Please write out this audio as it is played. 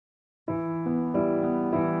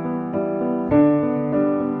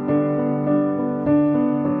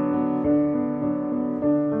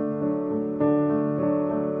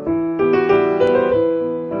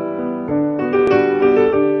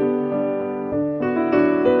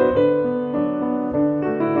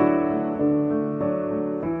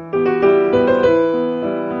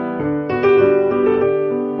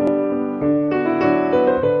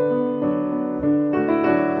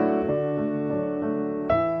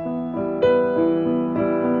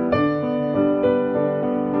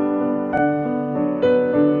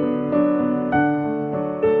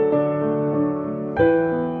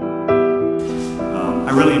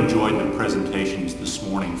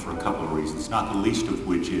not the least of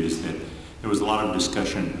which is that there was a lot of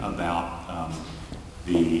discussion about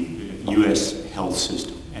the U.S. health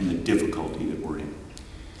system and the difficulty that we're in.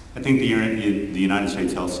 I think the United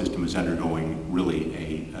States health system is undergoing really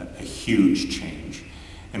a huge change,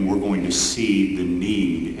 and we're going to see the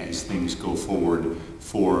need as things go forward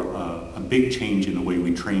for a big change in the way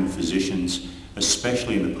we train physicians,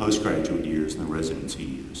 especially in the postgraduate years and the residency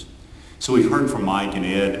years. So we've heard from Mike and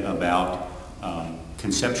Ed about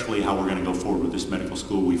conceptually how we're going to go forward with this medical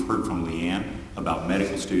school. We've heard from Leanne about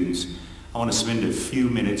medical students. I want to spend a few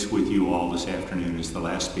minutes with you all this afternoon as the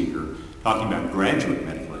last speaker talking about graduate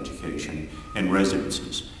medical education and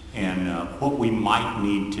residencies and what we might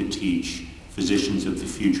need to teach physicians of the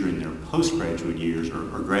future in their postgraduate years or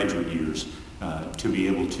graduate years to be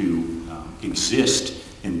able to exist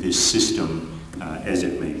in this system as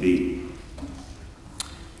it may be.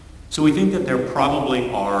 So we think that there probably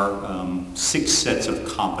are 6 sets of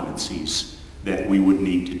competencies that we would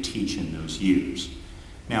need to teach in those years.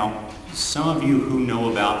 Now, some of you who know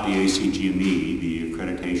about the ACGME, the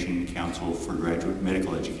Accreditation Council for Graduate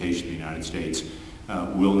Medical Education in the United States,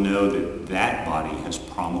 will know that that body has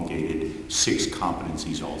promulgated 6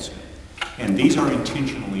 competencies also. And these are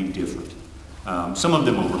intentionally different. Some of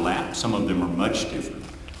them overlap, some of them are much different.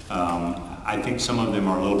 I think some of them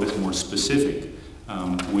are a little bit more specific.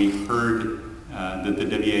 We heard that the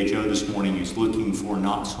WHO this morning is looking for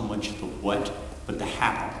not so much the what, but the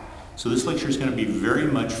how. So this lecture is going to be very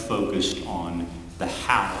much focused on the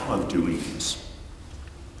how of doing this.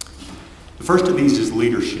 The first of these is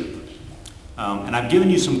leadership. And I've given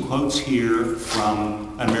you some quotes here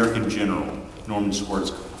from an American general, Norman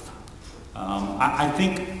Schwarzkopf. I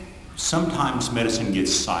think sometimes medicine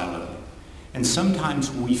gets siloed, and sometimes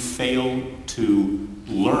we fail to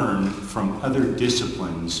learn from other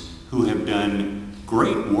disciplines who have done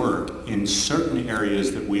great work in certain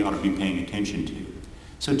areas that we ought to be paying attention to.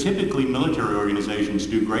 So typically military organizations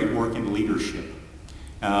do great work in leadership.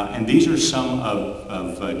 And these are some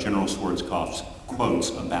of General Schwarzkopf's quotes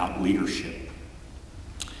about leadership.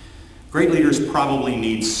 Great leaders probably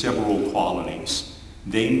need several qualities.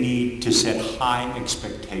 They need to set high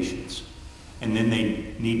expectations, and then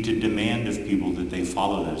they need to demand of people that they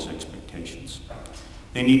follow those expectations.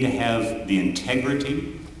 They need to have the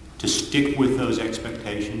integrity to stick with those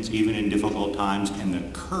expectations even in difficult times, and the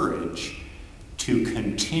courage to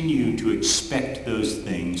continue to expect those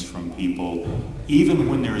things from people even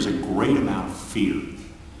when there is a great amount of fear.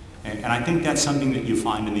 And I think that's something that you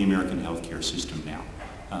find in the American healthcare system now.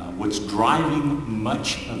 What's driving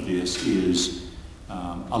much of this is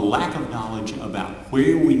a lack of knowledge about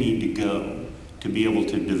where we need to go to be able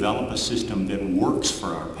to develop a system that works for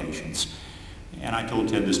our patients. And I told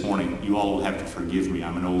Ted this morning, you all will have to forgive me,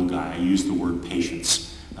 I'm an old guy, I use the word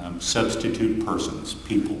patients. Substitute persons,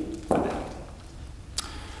 people for that.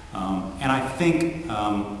 And I think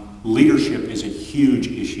leadership is a huge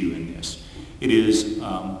issue in this. It is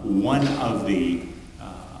one of the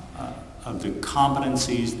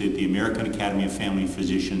competencies that the American Academy of Family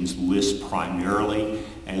Physicians lists primarily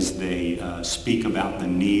as they speak about the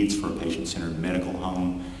needs for a patient-centered medical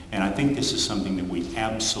home. And I think this is something that we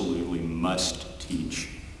absolutely must teach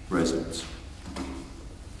residents.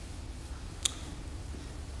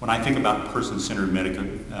 When I think about person-centered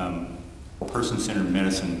medicine,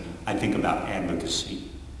 I think about advocacy.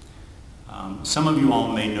 Some of you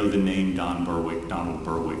all may know the name Donald Berwick.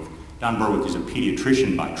 Don Berwick is a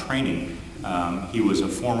pediatrician by training. He was a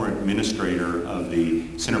former administrator of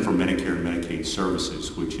the Center for Medicare and Medicaid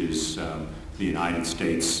Services, which is the United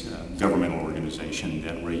States governmental organization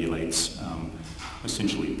that regulates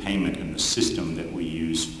essentially payment in the system that we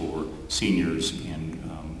use for seniors and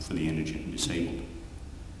for the indigent and disabled.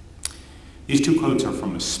 These 2 quotes are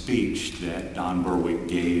from a speech that Don Berwick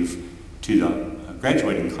gave to the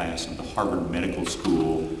graduating class of the Harvard Medical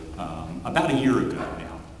School about a year ago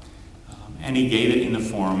now. And he gave it in the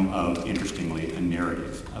form of, interestingly, a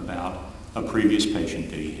narrative about a previous patient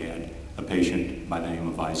that he had, a patient by the name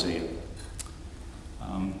of Isaiah.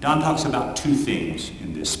 Don talks about 2 things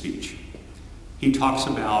in this speech. He talks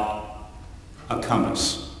about a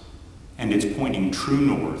compass, and it's pointing true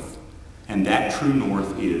north, and that true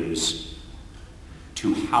north is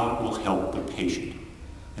to how it will help the patient.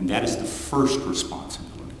 And that is the first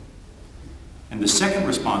responsibility. And the second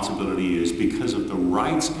responsibility is because of the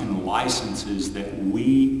rights and licenses that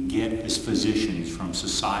we get as physicians from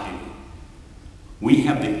society, we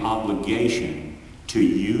have the obligation to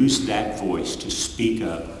use that voice to speak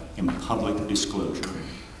up in public disclosure,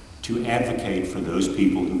 to advocate for those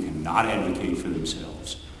people who cannot advocate for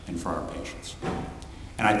themselves and for our patients.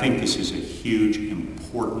 And I think this is a huge,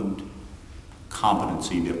 important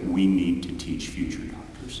competency that we need to teach future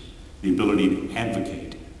doctors. The ability to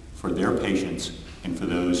advocate for their patients and for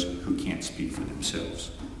those who can't speak for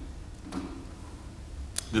themselves.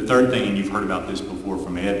 The third thing, and you've heard about this before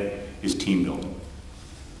from Ed, is team building.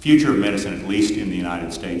 Future of medicine, at least in the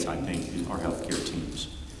United States, I think, are healthcare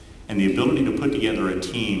teams. And the ability to put together a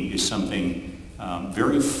team is something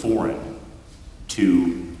very foreign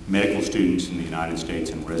to medical students in the United States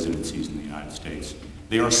and residencies in the United States.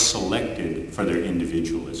 They are selected for their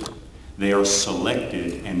individualism. They are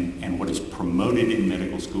selected, and what is promoted in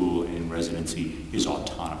medical school and in residency is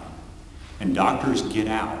autonomy. And doctors get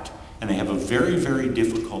out, and they have a very, very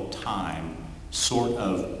difficult time sort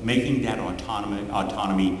of making that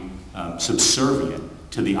autonomy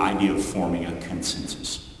subservient to the idea of forming a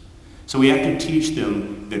consensus. So we have to teach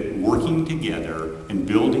them that working together and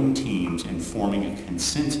building teams and forming a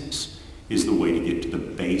consensus is the way to get to the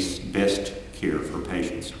best care for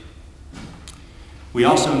patients. We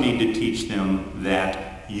also need to teach them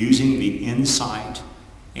that using the insight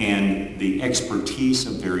and the expertise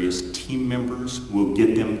of various team members will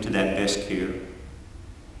get them to that best care.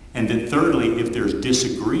 And then thirdly, if there's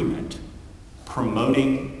disagreement,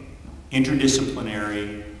 promoting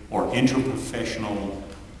interdisciplinary or interprofessional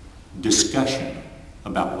discussion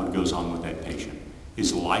about what goes on with that patient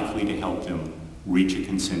is likely to help them reach a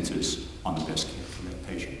consensus on the best care for that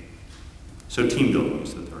patient. So team building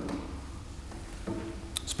is the third one.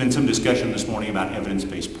 There's been some discussion this morning about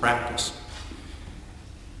evidence-based practice.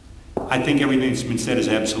 I think everything that's been said is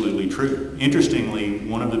absolutely true. Interestingly,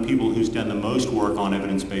 one of the people who's done the most work on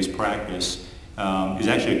evidence-based practice is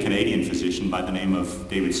actually a Canadian physician by the name of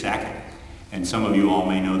David Sackett. And some of you all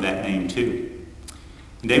may know that name too.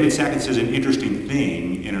 David Sackett says an interesting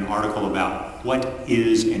thing in an article about what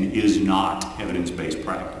is and is not evidence-based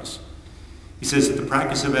practice. He says that the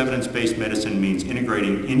practice of evidence-based medicine means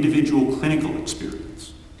integrating individual clinical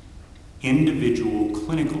experience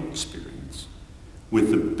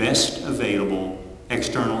with the best available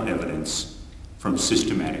external evidence from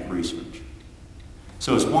systematic research.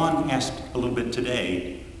 So as Juan asked a little bit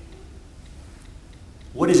today,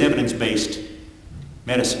 what is evidence-based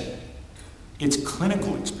medicine? It's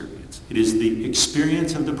clinical experience. It is the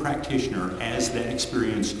experience of the practitioner as that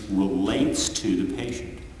experience relates to the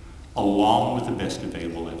patient, along with the best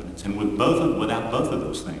available evidence. And without both of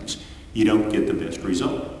those things, you don't get the best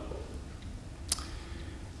result.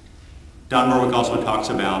 Don Berwick also talks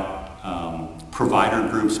about provider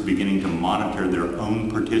groups beginning to monitor their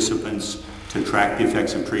own participants to track the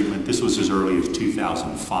effects of treatment. This was as early as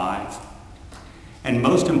 2005. And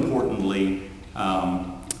most importantly,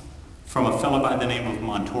 from a fellow by the name of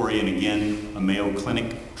Montori, and again, a Mayo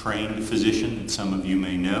Clinic trained physician that some of you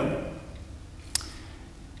may know,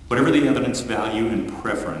 whatever the evidence value and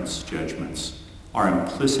preference judgments are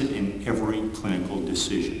implicit in every clinical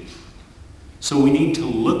decision. So we need to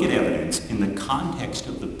look at evidence in the context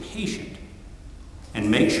of the patient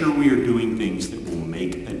and make sure we are doing things that will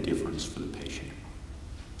make a difference for the patient.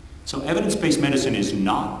 So evidence-based medicine is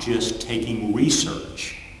not just taking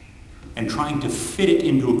research and trying to fit it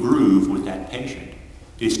into a groove with that patient.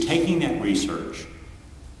 It is taking that research,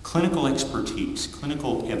 clinical expertise,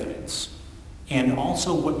 clinical evidence, and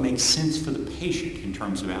also what makes sense for the patient in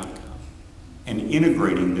terms of outcome, and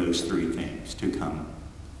integrating those three things to come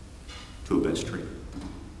to a best treatment.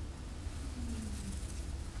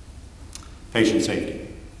 Patient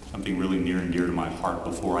safety, something really near and dear to my heart.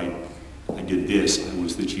 Before I did this, I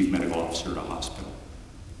was the chief medical officer at a hospital.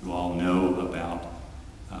 You all know about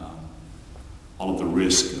all of the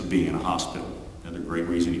risk of being in a hospital. Another great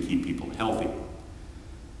reason to keep people healthy.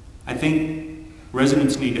 I think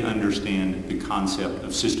residents need to understand the concept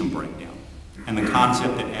of system breakdown and the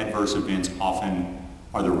concept that adverse events often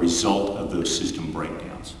are the result of those system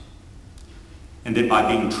breakdowns. And that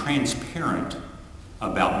by being transparent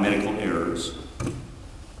about medical errors,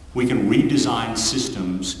 we can redesign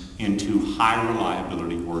systems into high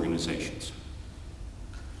reliability organizations.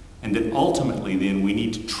 And that ultimately then we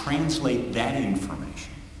need to translate that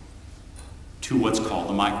information to what's called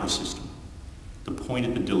the microsystem, the point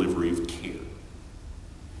of the delivery of care.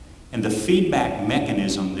 And the feedback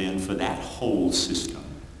mechanism then for that whole system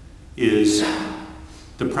is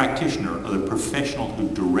the practitioner or the professional who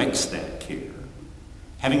directs that care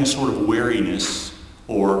having a sort of wariness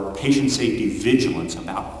or patient safety vigilance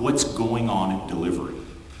about what's going on at delivery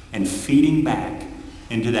and feeding back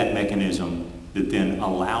into that mechanism that then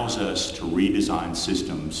allows us to redesign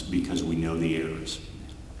systems because we know the errors.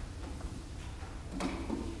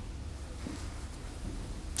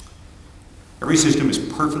 Every system is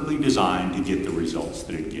perfectly designed to get the results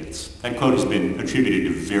that it gets. That quote has been attributed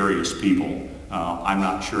to various people I'm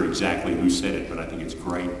not sure exactly who said it, but I think it's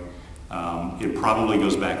great. It probably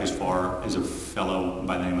goes back as far as a fellow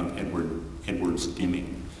by the name of Edwards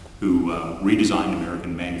Deming, who redesigned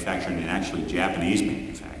American manufacturing and actually Japanese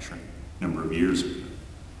manufacturing a number of years ago.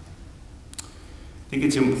 I think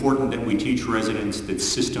it's important that we teach residents that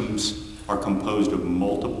systems are composed of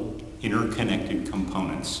multiple interconnected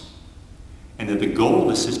components, and that the goal of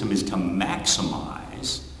the system is to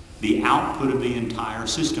maximize the output of the entire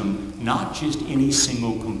system, not just any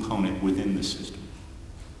single component within the system.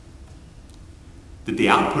 That the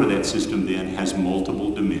output of that system then has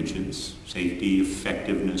multiple dimensions: safety,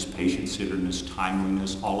 effectiveness, patient-centeredness,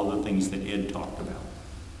 timeliness, all of the things that Ed talked about.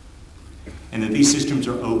 And that these systems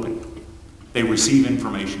are open. They receive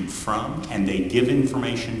information from and they give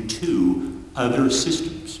information to other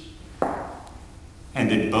systems.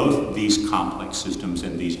 And that both these complex systems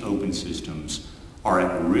and these open systems are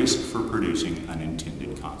at risk for producing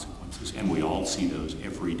unintended consequences. And we all see those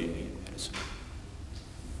every day in medicine.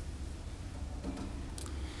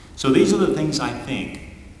 So these are the things I think,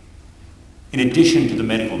 in addition to the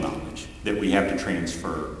medical knowledge that we have to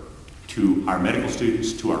transfer to our medical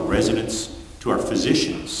students, to our residents, to our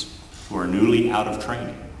physicians who are newly out of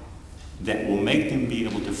training, that will make them be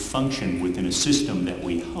able to function within a system that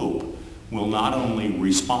we hope will not only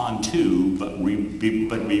respond to, but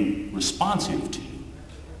be responsive to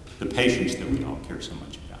the patients that we all care so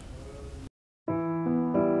much about.